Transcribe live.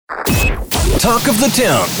Talk of the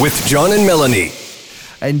Town with John and Melanie.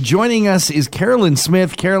 And joining us is Carolyn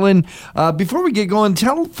Smith. Carolyn, before we get going,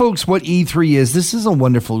 tell folks what E3 is. This is a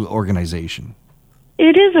wonderful organization.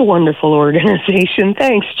 It is a wonderful organization.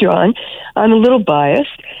 Thanks, John. I'm a little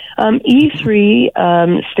biased.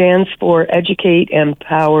 E3 stands for Educate,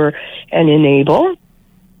 Empower, and Enable.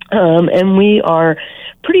 And we are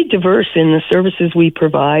pretty diverse in the services we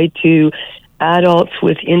provide to adults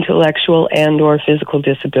with intellectual and or physical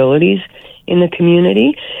disabilities in the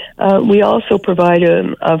community. We also provide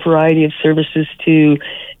a variety of services to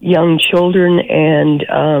young children and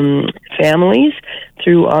families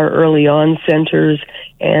through our early on centers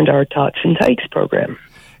and our Tots and Tykes program.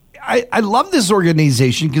 I love this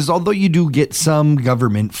organization because although you do get some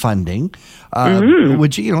government funding,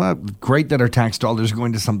 which, great that our tax dollars are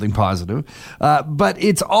going to something positive, but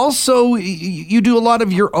it's also, you do a lot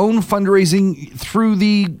of your own fundraising through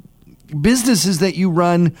the businesses that you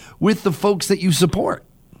run with the folks that you support.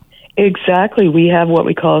 Exactly. We have what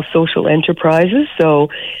we call social enterprises. So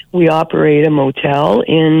we operate a motel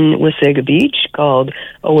in Wasaga Beach called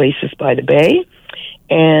Oasis by the Bay.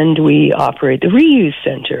 And we operate the Reuse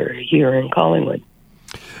Center here in Collingwood.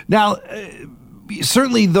 Now,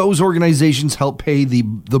 certainly those organizations help pay the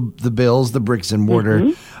bills, the bricks and mortar.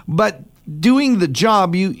 But doing the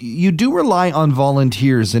job, you do rely on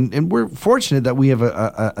volunteers. And we're fortunate that we have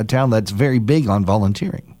a town that's very big on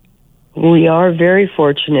volunteering. We are very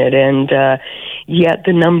fortunate, and yet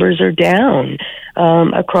the numbers are down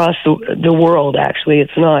across the world, actually.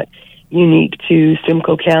 It's not unique to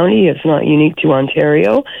Simcoe County. It's not unique to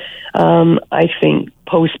Ontario. I think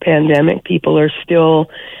post-pandemic, people are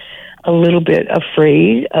still a little bit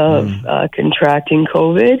afraid of contracting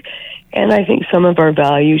COVID. And I think some of our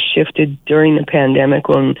values shifted during the pandemic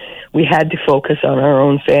when we had to focus on our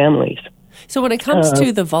own families. So when it comes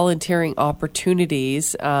to the volunteering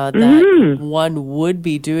opportunities that one would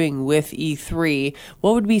be doing with E3,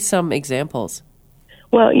 what would be some examples?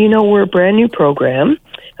 Well, we're a brand new program.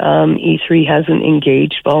 E3 hasn't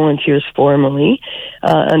engaged volunteers formally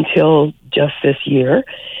until just this year.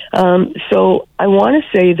 So I want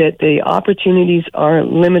to say that the opportunities are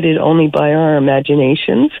limited only by our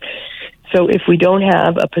imaginations. So if we don't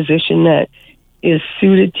have a position that is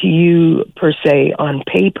suited to you per se on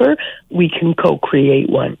paper, we can co-create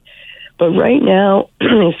one. But right now,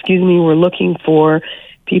 we're looking for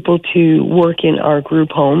people to work in our group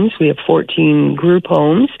homes. We have 14 group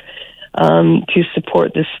homes to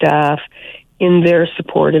support the staff in their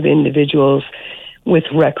support of individuals with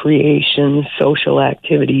recreation, social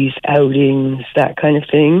activities, outings, that kind of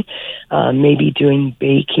thing. Maybe doing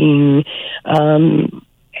baking,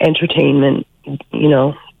 entertainment,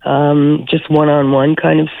 just one-on-one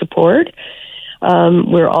kind of support.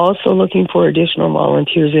 We're also looking for additional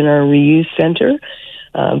volunteers in our reuse center.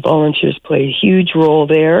 Volunteers play a huge role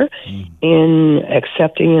there in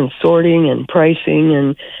accepting and sorting and pricing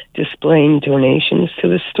and displaying donations to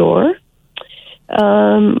the store.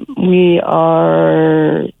 We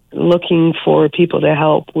are looking for people to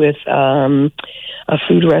help with a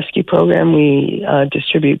food rescue program. We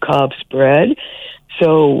distribute Cobb's bread.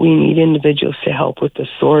 So we need individuals to help with the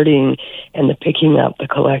sorting and the picking up, the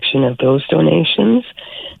collection of those donations.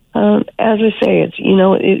 As I say,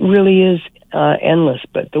 it really is endless,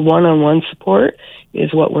 but the one-on-one support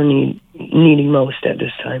is what we're needing most at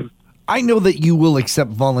this time. I know that you will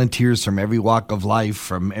accept volunteers from every walk of life,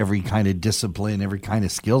 from every kind of discipline, every kind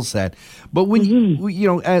of skill set. But when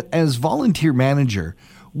as volunteer manager,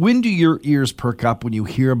 when do your ears perk up when you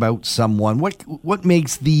hear about someone? What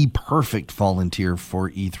makes the perfect volunteer for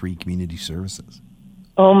E3 Community Services?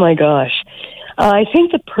 Oh my gosh. I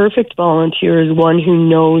think the perfect volunteer is one who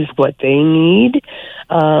knows what they need,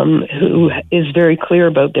 who is very clear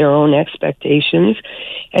about their own expectations,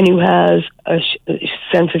 and who has a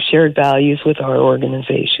sense of shared values with our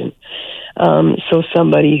organization. So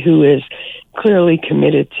somebody who is clearly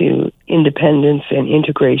committed to independence and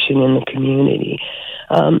integration in the community.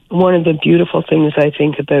 One of the beautiful things I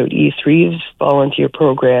think about E3's volunteer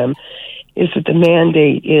program is that the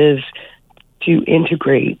mandate is to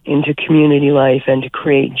integrate into community life and to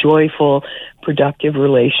create joyful, productive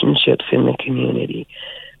relationships in the community.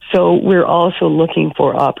 So we're also looking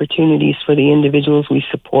for opportunities for the individuals we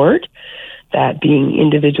support, that being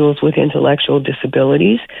individuals with intellectual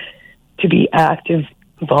disabilities, to be active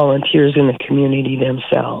volunteers in the community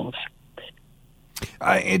themselves.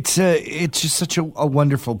 It's just such a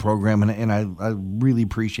wonderful program, and I really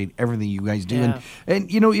appreciate everything you guys do. Yeah. And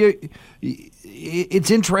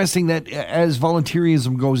it's interesting that as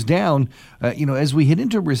volunteerism goes down, as we hit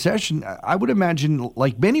into a recession, I would imagine,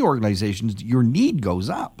 like many organizations, your need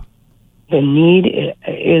goes up. The need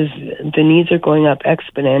is the needs are going up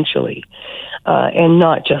exponentially, and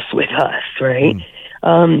not just with us, right?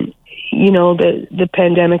 The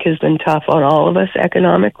pandemic has been tough on all of us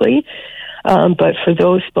economically, but for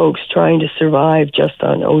those folks trying to survive just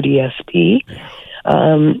on ODSP,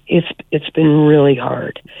 it's been really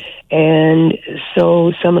hard. And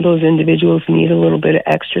so some of those individuals need a little bit of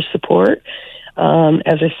extra support.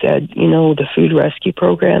 As I said, the food rescue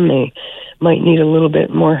program, they might need a little bit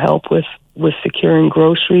more help with securing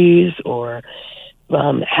groceries or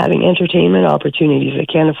having entertainment opportunities. They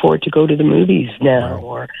can't afford to go to the movies now,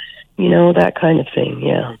 or, that kind of thing,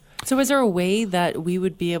 yeah. So is there a way that we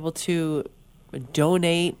would be able to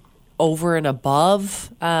donate over and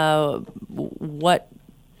above what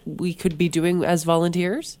we could be doing as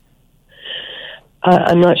volunteers?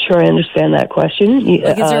 I'm not sure I understand that question.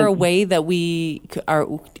 Is there a way that we are,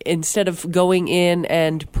 instead of going in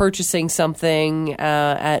and purchasing something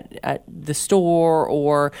at the store,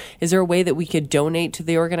 or is there a way that we could donate to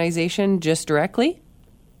the organization just directly?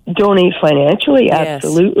 Donate financially, Yes.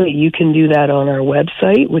 absolutely. You can do that on our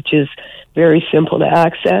website, which is very simple to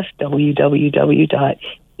access, www.e3.ca.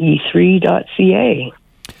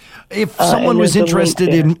 If someone was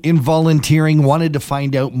interested in volunteering, wanted to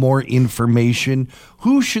find out more information,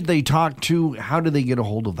 who should they talk to? How do they get a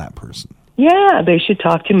hold of that person? Yeah, they should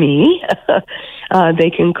talk to me. They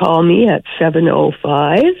can call me at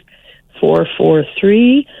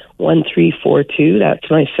 705-443-1342. That's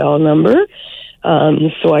my cell number.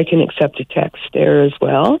 So I can accept a text there as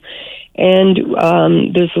well. And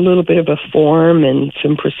there's a little bit of a form and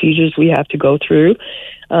some procedures we have to go through.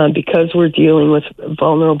 Because we're dealing with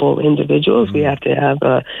vulnerable individuals, we have to have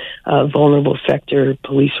a vulnerable sector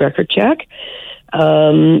police record check.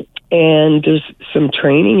 And there's some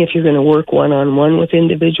training. If you're going to work one-on-one with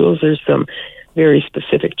individuals, there's some very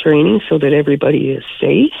specific training so that everybody is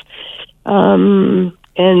safe. And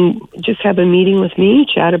just have a meeting with me,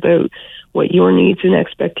 chat about what your needs and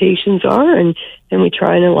expectations are, and we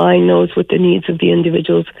try and align those with the needs of the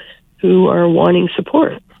individuals who are wanting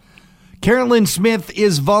support. Carolyn Smith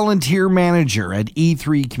is volunteer manager at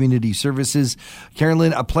E3 Community Services.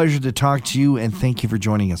 Carolyn, a pleasure to talk to you, and thank you for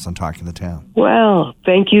joining us on Talking the Town. Well,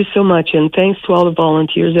 thank you so much, and thanks to all the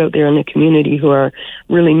volunteers out there in the community who are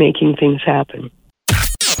really making things happen.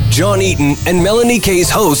 John Eaton and Melanie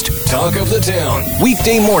Kay's host, Talk of the Town,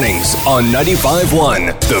 weekday mornings on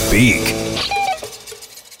 95.1 The Peak.